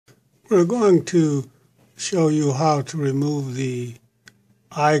We're going to show you how to remove the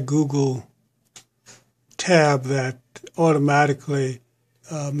iGoogle tab that automatically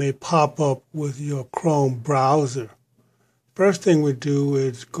may pop up with your Chrome browser. First thing we do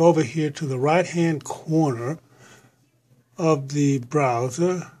is go over here to the right-hand corner of the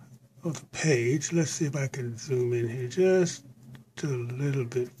browser, of the page. Let's see if I can zoom in here just a little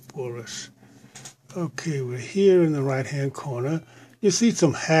bit for us. Okay, we're here in the right-hand corner. You see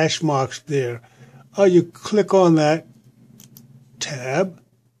some hash marks there. You click on that tab.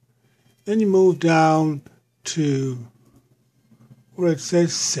 Then you move down to where it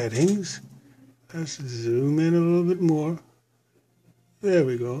says Settings. Let's zoom in a little bit more. There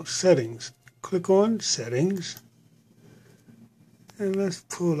we go, Settings. Click on Settings. And let's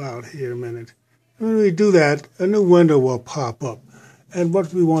pull out here a minute. When we do that, a new window will pop up. And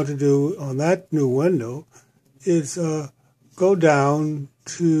what we want to do on that new window is go down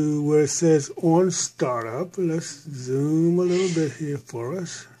to where it says On Startup. Let's zoom a little bit here for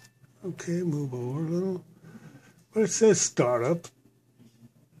us. Okay, move over a little. Where it says Startup.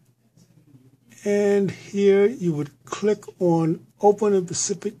 And here you would click on Open a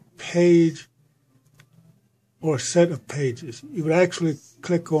specific page or set of pages. You would actually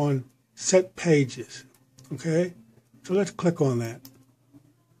click on Set Pages. Okay? So let's click on that.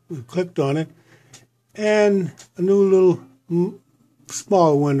 We've clicked on it. And a new little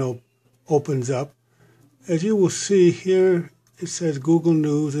small window opens up. As you will see here, it says Google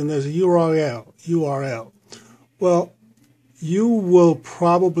News, and there's a URL. Well, you will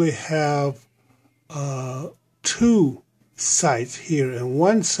probably have two sites here, and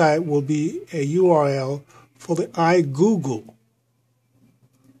one site will be a URL for the iGoogle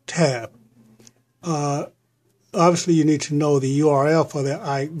tab. Obviously, you need to know the URL for the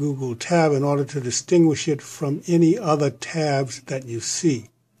iGoogle tab in order to distinguish it from any other tabs that you see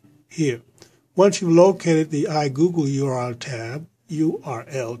here. Once you've located the iGoogle URL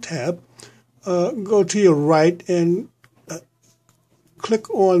tab, go to your right and click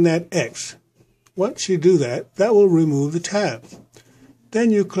on that X. Once you do that, that will remove the tab.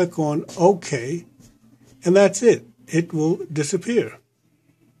 Then you click on OK, and that's it. It will disappear.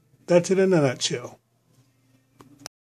 That's it in a nutshell.